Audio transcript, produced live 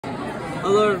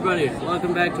Hello everybody,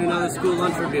 welcome back to another school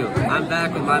lunch review. I'm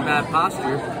back with my bad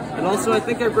posture, and also I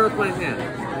think I broke my hand.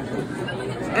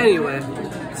 Anyway,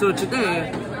 so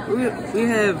today, we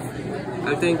have,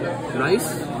 I think, rice,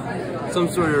 some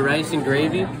sort of rice and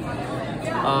gravy,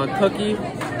 cookie,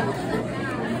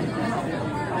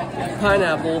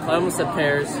 pineapple, I almost said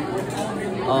pears,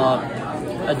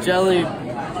 a jelly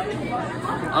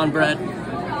on bread,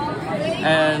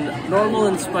 and normal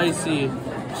and spicy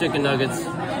chicken nuggets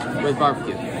with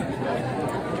barbecue.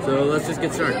 So let's just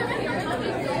get started.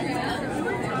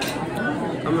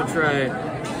 I'm gonna try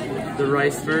the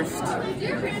rice first.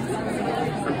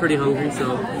 I'm pretty hungry,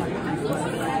 so.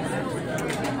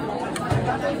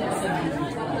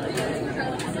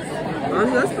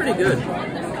 Honestly, that's pretty good.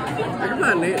 I give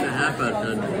that an 8.5 out of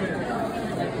 10.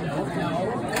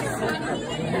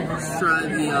 Let's try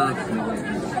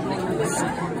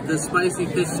the spicy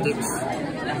fish sticks.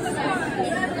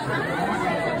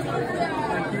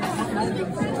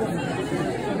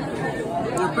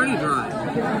 They're pretty dry,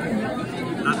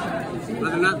 but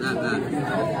they're not that bad.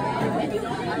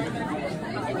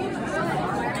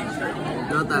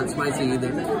 Not that spicy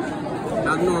either.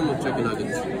 Not normal chicken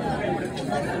nuggets.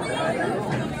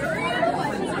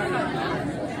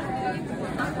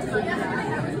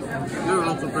 They're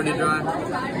also pretty dry.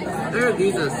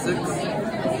 These are 6,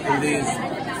 and these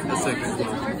are 6 as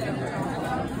well.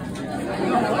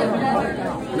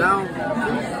 Now,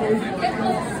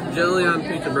 jelly on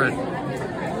pizza bread.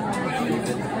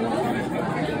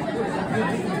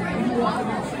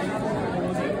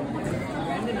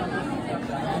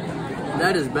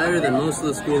 That is better than most of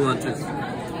the school lunches.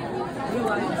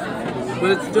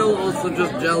 But it's still also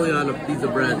just jelly on a piece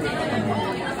of bread.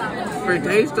 For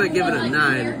taste, I give it a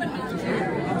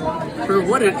 9. For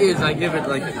what it is, I give it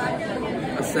like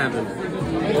a 7.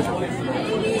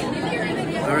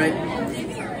 Alright.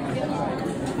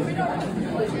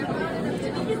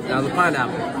 Now the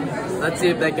pineapple. Let's see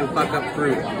if they can fuck up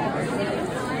fruit.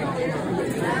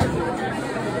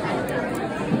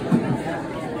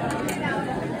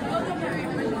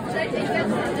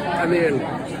 I mean,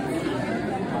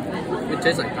 it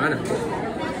tastes like pineapple.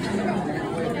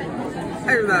 I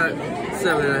give that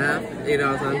 7.5, 8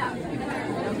 out of 10.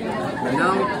 And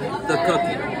now, the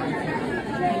cookie.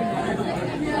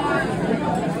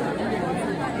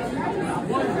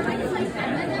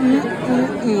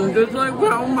 Just like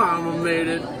how Mama made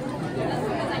it.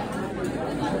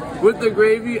 With the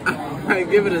gravy, I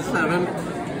give it a 7.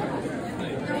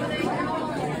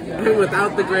 And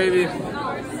without the gravy,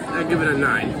 I give it a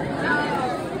 9.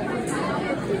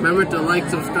 Remember to like,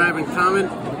 subscribe, and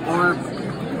comment, or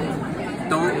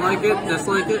don't like it,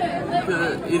 dislike it.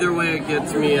 Either way, it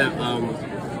gets me in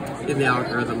the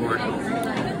algorithm more.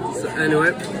 So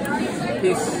anyway,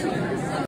 peace.